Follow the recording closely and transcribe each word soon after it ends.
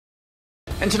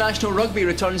International rugby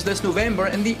returns this November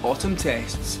in the autumn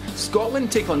tests.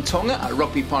 Scotland take on Tonga at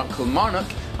Rugby Park Kilmarnock,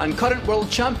 and current world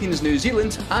champions New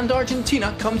Zealand and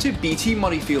Argentina come to BT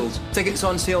Murrayfield. Tickets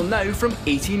on sale now from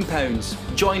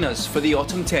 £18. Join us for the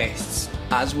autumn tests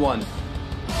as one.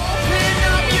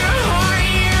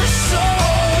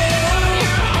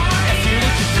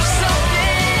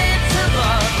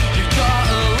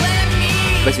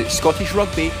 Visit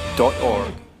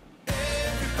scottishrugby.org.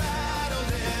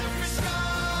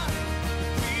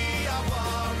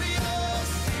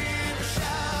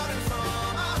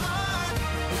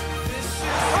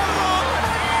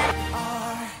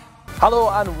 Hello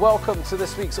and welcome to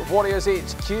this week's Warriors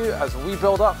HQ as we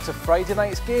build up to Friday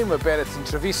night's game with Benetton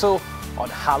Treviso on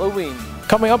Halloween.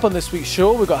 Coming up on this week's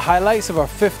show, we've got highlights of our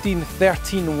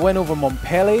 15-13 win over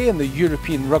Montpellier in the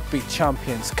European Rugby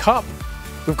Champions Cup.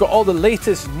 We've got all the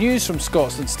latest news from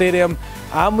Scotstoun Stadium,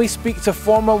 and we speak to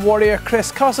former Warrior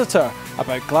Chris Cusiter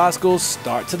about Glasgow's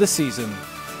start to the season.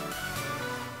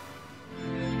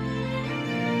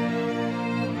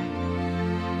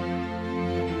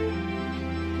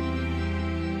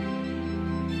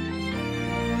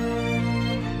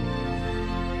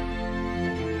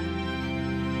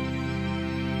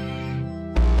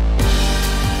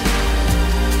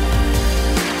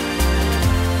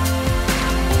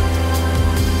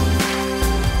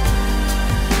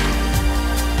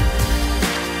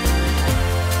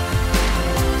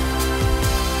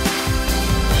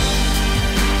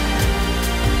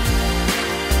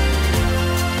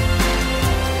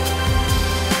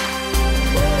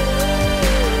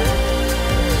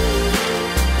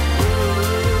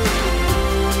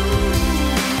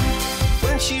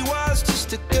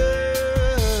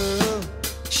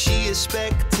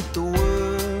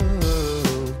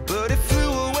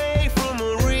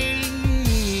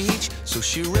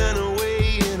 She ran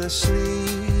away in her sleep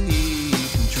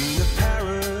and dreamed of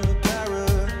paradise,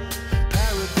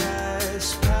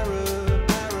 paradise.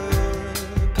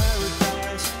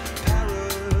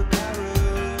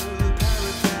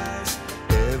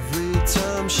 Every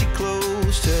time she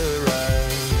closed her eyes.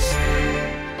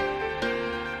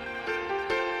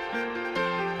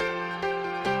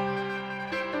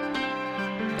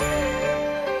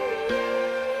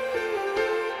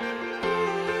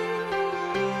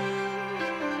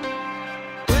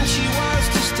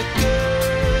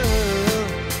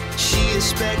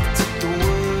 Expected the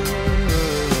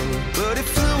world, but it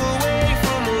flew away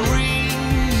from her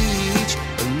reach,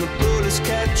 and the bullets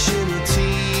catching her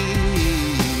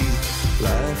teeth.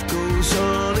 Life goes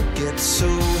on, it gets so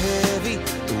heavy,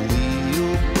 the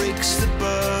wheel breaks the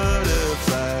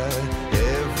butterfly.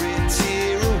 Every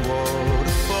tear a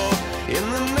waterfall. In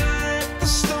the night, the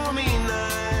stormy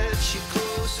night, she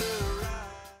closed her eyes.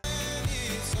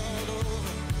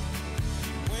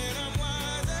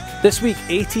 This week,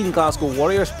 18 Glasgow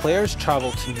Warriors players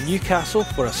travel to Newcastle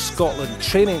for a Scotland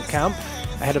training camp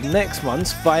ahead of next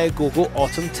month's Viagogo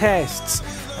autumn tests,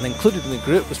 and included in the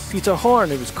group was Peter Horn,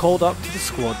 who was called up to the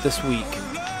squad this week.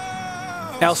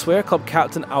 Elsewhere, club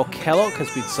captain Al Kellogg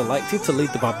has been selected to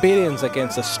lead the Barbarians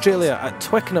against Australia at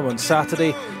Twickenham on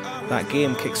Saturday. That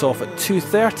game kicks off at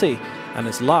 2:30 and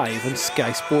is live on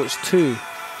Sky Sports 2.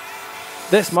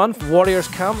 This month, Warriors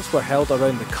camps were held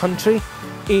around the country.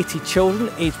 80 children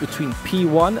aged between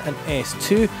P1 and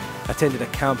S2 attended a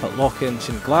camp at Lochrange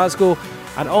in Glasgow,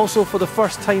 and also for the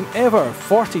first time ever,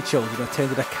 40 children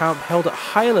attended a camp held at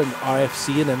Highland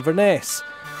RFC in Inverness.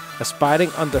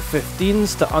 Aspiring under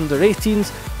 15s to under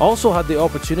 18s also had the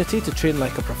opportunity to train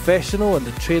like a professional in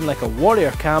the Train Like a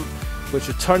Warrior camp, which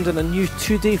returned in a new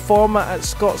 2-day format at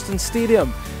Scotstoun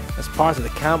Stadium. As part of the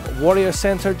camp, Warrior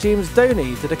Centre James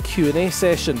Downey did a Q&A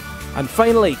session. And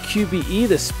finally, QBE,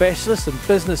 the specialist in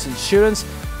business insurance,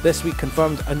 this week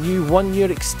confirmed a new 1-year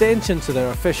extension to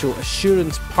their official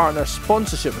assurance partner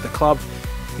sponsorship with the club.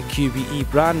 The QBE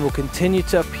brand will continue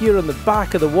to appear on the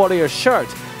back of the Warriors shirt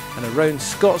and around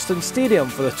Scotstoun Stadium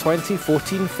for the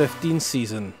 2014-15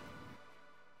 season.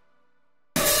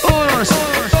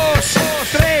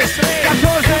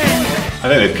 I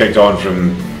think they've kicked on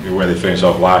from where they finished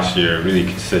off last year, really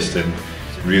consistent,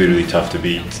 really tough to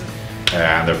beat,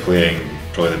 and they're playing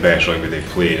probably the best rugby they've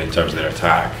played in terms of their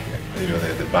attack. You know,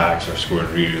 the backs are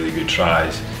scoring really good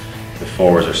tries, the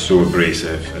forwards are so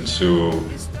abrasive and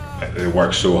they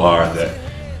work so hard that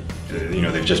you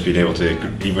know, they've just been able to,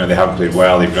 even when they haven't played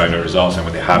well, they've ground out results, and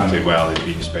when they have played well, they've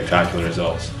been spectacular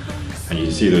results. And you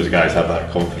can see those guys have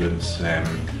that confidence.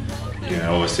 You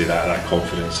know, obviously that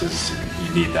confidence is,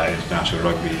 you need that in international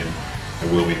rugby, and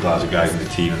there will be Glasgow guys in the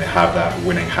team, and they have that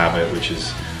winning habit, which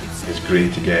is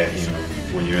great to get. You know,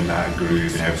 when you're in that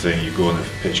groove and everything, you go on the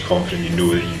pitch confident, you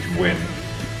know that you can win.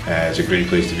 It's a great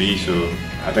place to be. So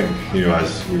I think, you know,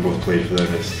 as we both played for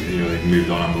them, they've moved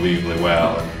on unbelievably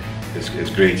well. And it's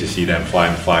great to see them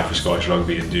flying the flag for Scottish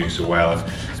rugby and doing so well,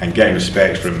 and getting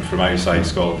respect from outside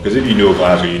Scotland. Because if you know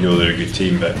Glasgow, you know they're a good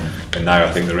team. But now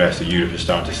I think the rest of Europe is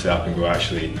starting to sit up and go,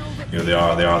 actually, you know, they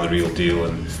are the real deal.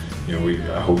 And you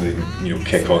know, I hope they, you know,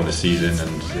 kick on the season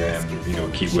and you know,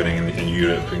 keep winning in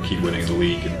Europe and keep winning the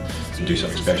league and do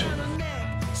something special.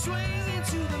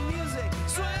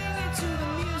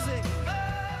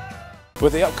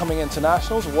 With the upcoming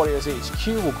internationals, Warriors HQ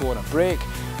will go on a break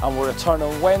and will return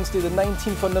on Wednesday the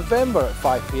 19th of November at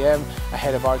 5 PM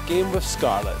ahead of our game with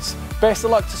Scarlets. Best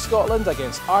of luck to Scotland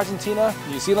against Argentina,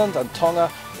 New Zealand and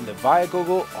Tonga in the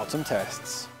Viagogo Autumn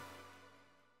Tests.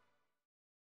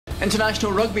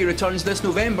 International rugby returns this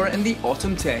November in the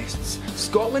Autumn Tests.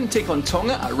 Scotland take on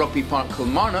Tonga at Rugby Park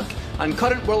Kilmarnock, and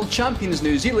current world champions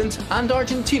New Zealand and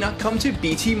Argentina come to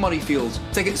BT Murrayfield.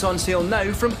 Tickets on sale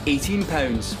now from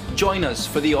 £18. Join us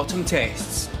for the Autumn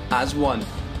Tests as one.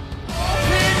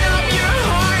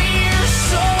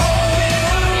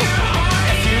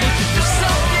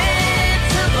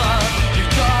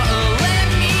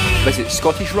 Visit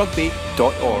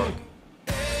scottishrugby.org.